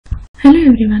Hello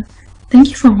everyone, thank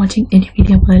you for watching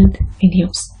Edupedia World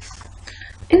videos.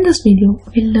 In this video,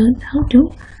 we'll learn how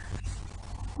to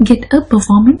get a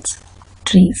performance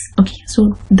trace. Okay,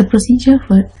 so the procedure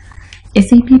for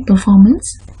SAP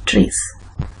performance trace.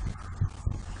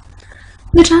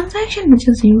 The transaction which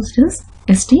is used is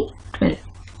ST12.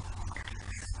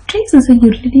 Trace is a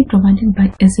utility provided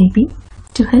by SAP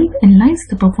to help analyze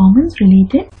the performance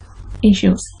related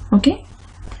issues. Okay.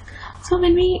 So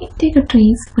when we take a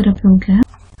trace for a program,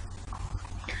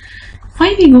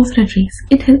 why we go for a trace?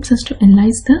 It helps us to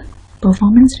analyze the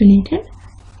performance related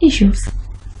issues.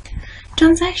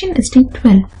 Transaction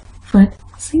ST12 for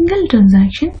single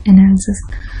transaction analysis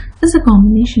is a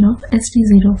combination of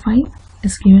ST05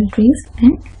 SQL trace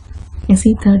and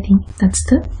SE30, that's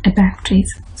the ABAP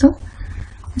trace. So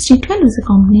ST12 is a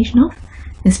combination of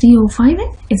ST05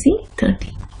 and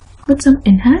SE30 with some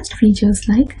enhanced features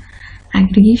like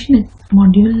aggregation at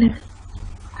module level,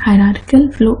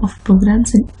 hierarchical flow of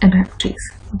programs in ABAP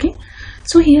trace. Okay,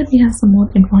 so here we have some more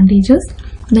advantages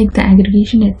like the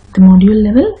aggregation at the module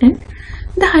level and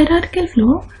the hierarchical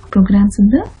flow of programs in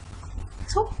the.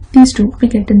 So these two we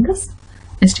get in this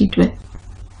ST12.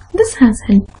 This has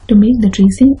helped to make the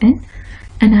tracing and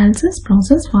analysis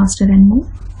process faster and more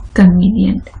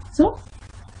convenient. So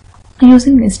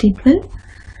using ST12,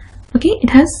 okay, it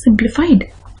has simplified.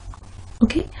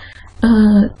 Okay.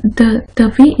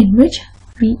 The way in which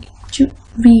we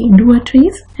do a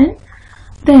trace, and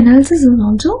the analysis is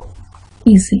also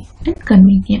easy and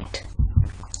convenient.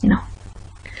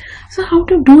 So how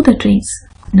to do the trace?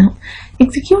 Now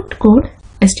execute code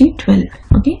ST12.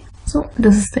 Okay, so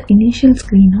this is the initial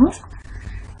screen of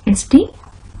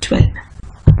ST12.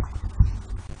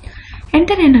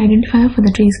 Enter an identifier for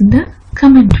the trace in the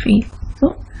comment field.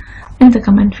 So in the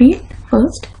comment field,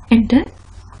 first enter.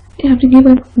 You have to give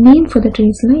a name for the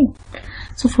trace line.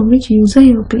 So for which user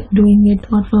you are doing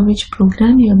it or for which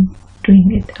program you are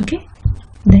doing it. Okay.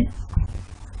 Then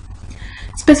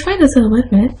specify the server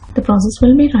where the process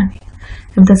will be running.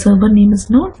 If the server name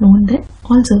is not known, then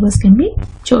all servers can be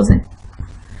chosen.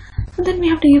 So then we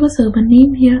have to give a server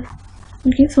name here.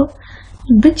 Okay. So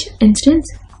which instance?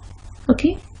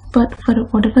 Okay. But for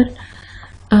whatever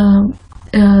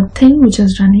thing which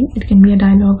is running, it can be a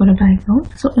dialog or a background.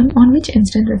 So on which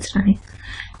instance it's running.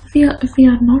 If we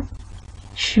are not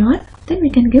sure, then we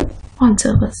can give all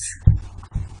servers.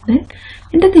 Then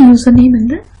enter the username and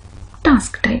the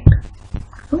task type.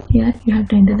 So here you have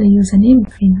to enter the username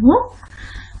if you know.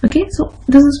 Okay, so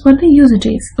this is for the user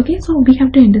trace. Okay, so we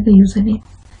have to enter the username.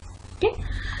 Okay,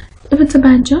 if it's a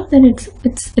bad job, then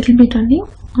it'll be running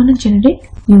on a generic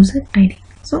user ID.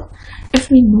 So if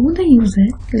we know the user,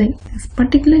 like this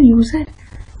particular user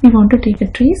we want to take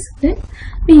a trace, then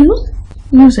we use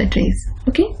user trace.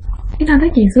 Okay, in other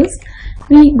cases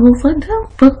we go for the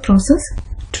work process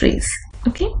trace.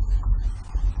 Okay,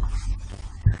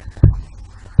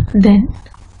 then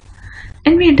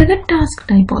and we enter the task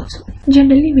type also.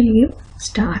 Generally we'll give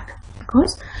start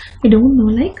because we don't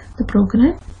know like the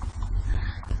program,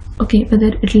 okay, whether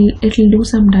it'll do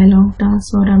some dialog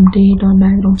tasks or update or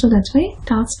background. So that's why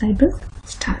task type is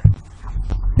start.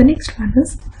 The next one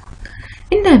is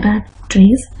in the ABAP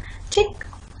trace, check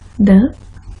the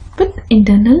with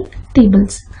internal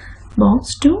tables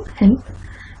box to help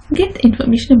get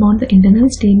information about the internal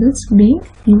tables being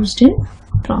used in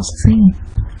processing.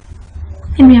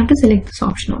 And we have to select this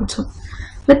option also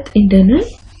with internal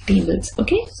tables.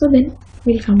 Okay, so then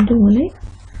we'll come to like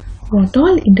what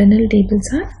all internal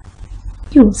tables are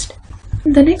used.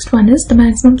 The next one is the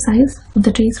maximum size of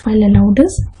the trace file allowed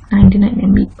is 99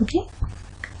 MB. Okay,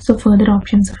 so further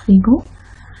options if we go,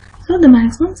 so the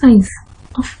maximum size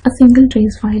of a single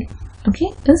trace file, okay,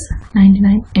 is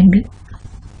 99 MB,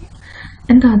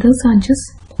 and the others are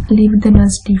just leave them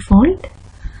as default.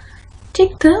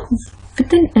 Check the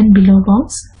within and below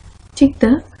box. Check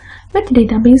the with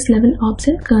database level ops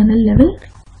and kernel level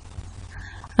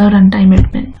runtime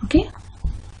admin. Okay,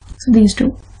 so these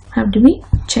two have to be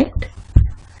checked.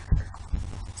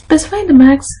 Specify the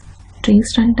max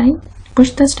trace runtime.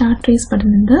 Push the start trace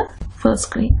button in the first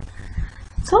screen.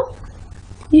 So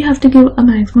you have to give a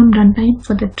maximum runtime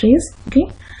for the trace. Okay,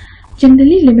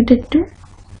 generally limited to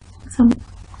some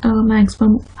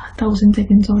maximum 1000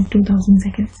 seconds or 2000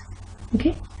 seconds.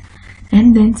 Okay,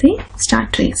 and then say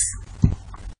start trace.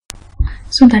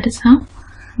 So that is how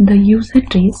the user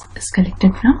trace is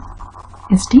collected from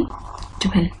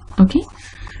ST12. Okay,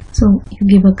 so you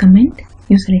give a comment,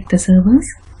 you select the servers,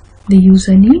 the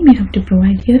username you have to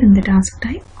provide here in the task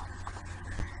type,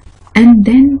 and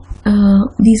then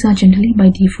these are generally by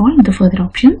default the further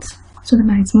options. So the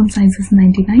maximum size is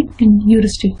 99 and you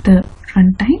restrict the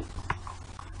runtime.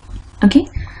 Okay,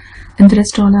 and the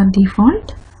rest all are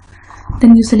default.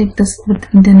 Then you select this with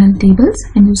internal tables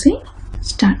and you say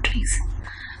start trace.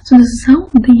 So this is how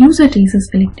the user trace is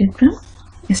selected from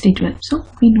ST12. So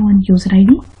we know an user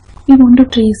ID. We want to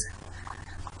trace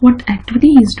what activity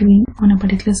he is doing on a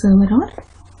particular server or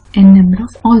n number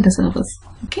of all the servers.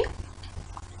 Okay.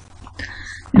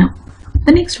 Now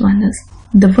the next one is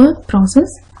the work process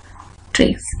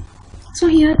trace. So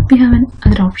here we have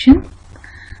another option,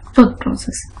 work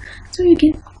process. So you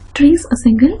can trace a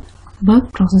single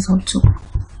work process also.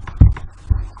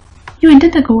 You enter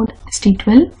the code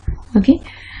ST12. Okay.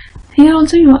 Here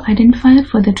also your identifier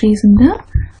for the trace in the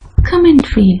comment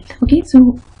field. Okay,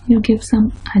 so you give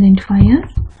some identifier.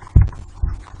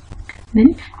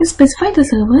 Then you specify the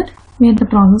server where the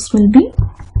process will be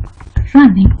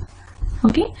running.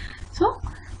 Okay, so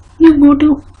you go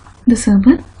to the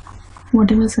server,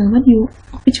 whatever server you,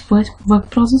 which work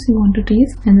process you want to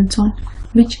trace, and it's on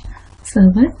which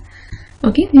server.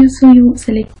 Okay, so you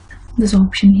select this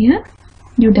option here.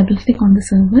 You double click on the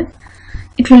server.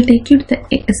 It will take you to the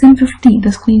SM50. The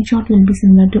screenshot will be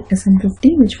similar to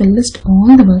SM50, which will list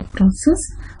all the work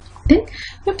processes. Then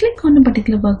you click on a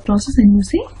particular work process and you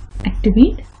say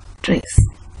activate trace.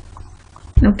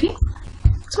 Okay,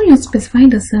 so you specify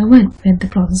the server where the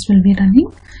process will be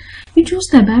running. You choose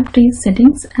the ABAP trace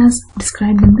settings as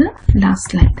described in the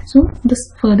last slide. So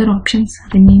this further options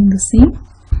remain the same.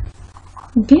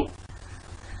 Okay,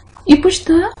 you push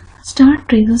the start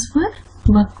traces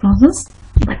for work process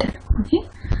button. Okay,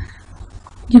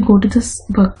 you go to this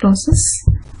work process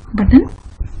button.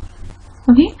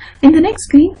 Okay, in the next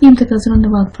screen, keep the cursor on the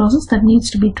work process that needs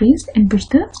to be traced and push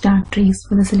the start trace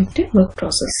for the selected work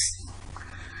process.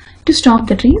 To stop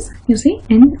the trace, you say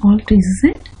end all traces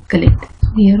and collect.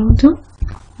 Here also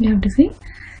you have to say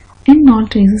end all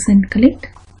traces and collect.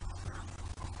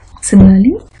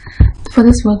 Similarly, for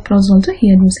this work process also,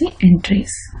 here you say end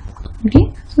trace.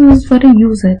 Okay, so this is for a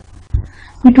user.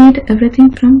 We do it everything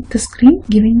from the screen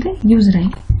giving the user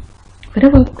ID. For a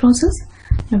work process,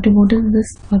 you have to go to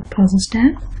this work process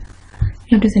tab.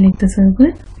 You have to select the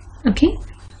server. Okay,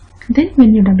 then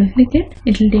when you double click it,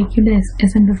 it will take you the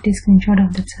SM50 screenshot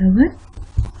of that server.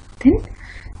 Then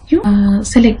you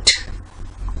select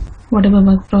whatever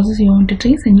work process you want to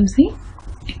trace and you say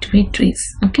activate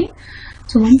trace. Okay,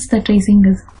 so once the tracing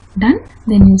is done,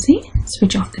 then you say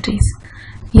switch off the trace.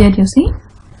 Here you say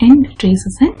end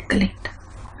traces and collect.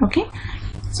 Okay,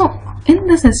 so in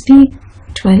this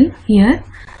ST12 here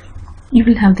you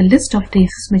will have the list of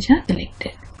traces which are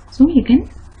collected. So you can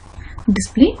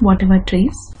display whatever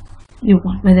trace you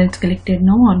want, whether it's collected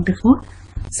now or before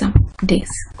some days.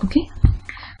 Okay,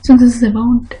 so this is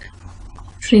about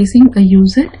tracing a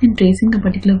user and tracing a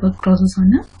particular work process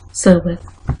on a server.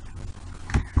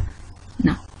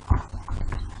 Now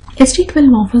ST12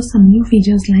 offers some new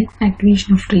features like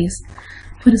activation of trace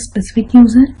for a specific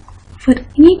user for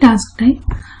any task type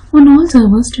on all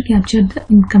servers to capture the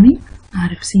incoming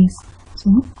RFCs. So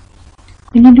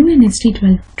when you do an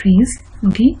ST12 trace,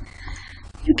 okay,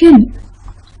 you can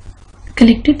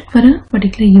collect it for a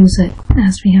particular user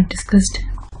as we have discussed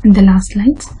in the last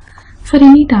slides for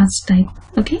any task type.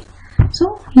 Okay,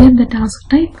 so here the task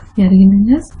type we are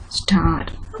giving as star.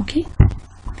 Okay,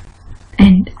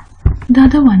 and the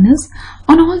other one is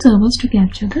on all servers to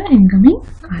capture the incoming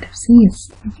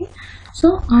RFCs. Okay,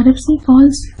 so RFC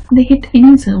calls, they hit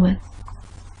any server.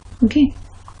 Okay,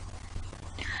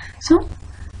 so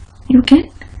you can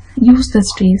use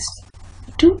this trace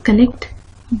to collect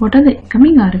what are the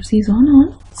incoming RFCs on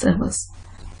all servers.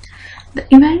 The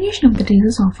evaluation of the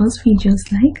traces offers features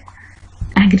like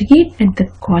aggregate at the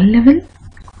call level,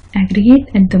 aggregate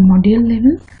at the module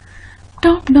level,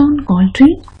 top-down call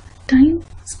tree, time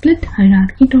split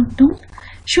hierarchy top-down,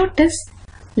 show test,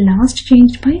 last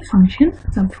changed by function,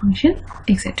 subfunction,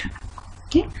 etc.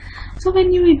 Okay, so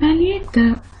when you evaluate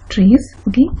the trace,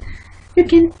 okay, you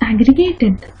can aggregate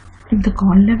it at the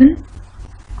call level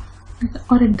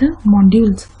or at the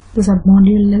modules, the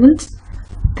sub-module levels.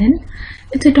 Then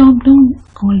it's a top-down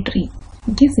call tree.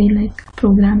 Okay, say like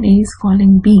program A is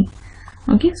calling B.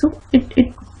 Okay, so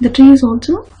the tree is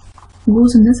also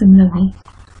goes in a similar way.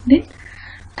 Then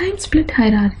time split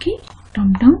hierarchy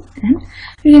top down, and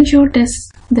you can show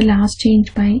test the last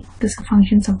change by this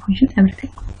function, subfunction,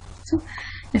 everything. So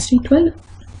ST12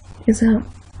 is a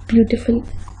beautiful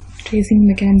tracing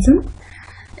mechanism.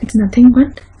 It's nothing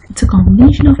but it's a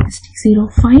combination of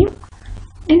ST05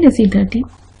 and ST30.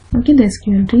 Okay, the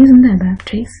SQL trees and the ABAP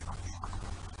trees.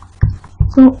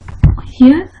 So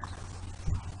here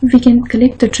we can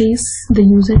collect the trees, the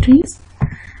user trees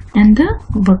and the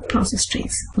work process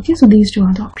trees. Okay, so these two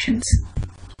are the options.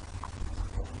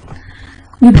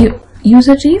 You give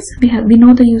user trace, we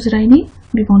know the user ID.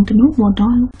 We want to know what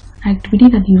all activity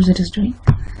that user is doing.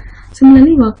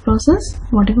 Similarly, work process,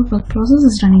 whatever work process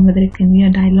is running, whether it can be a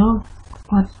dialogue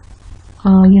or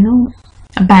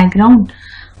a background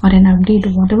or an update,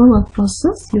 or whatever work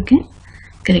process, you can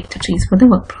create the trace for the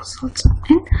work process also.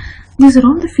 And these are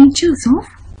all the features of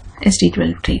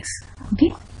SD12 trace.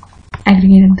 Okay,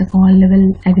 aggregate at the call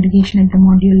level, aggregation at the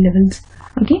module levels.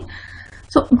 Okay,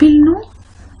 so we'll know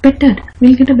better,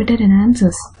 we'll get a better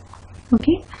analysis.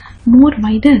 Okay, more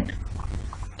wider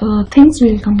things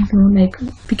will come to know, like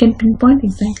we can pinpoint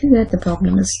exactly where the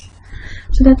problem is.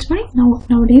 So that's why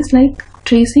nowadays, like,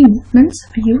 tracing means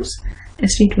we use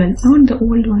SD12, not the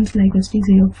old ones like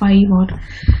SD05 or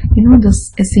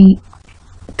this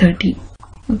SE30.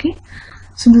 Okay,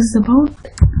 so this is about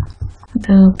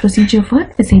the procedure for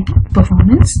SAP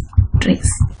performance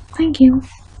trace. Thank you.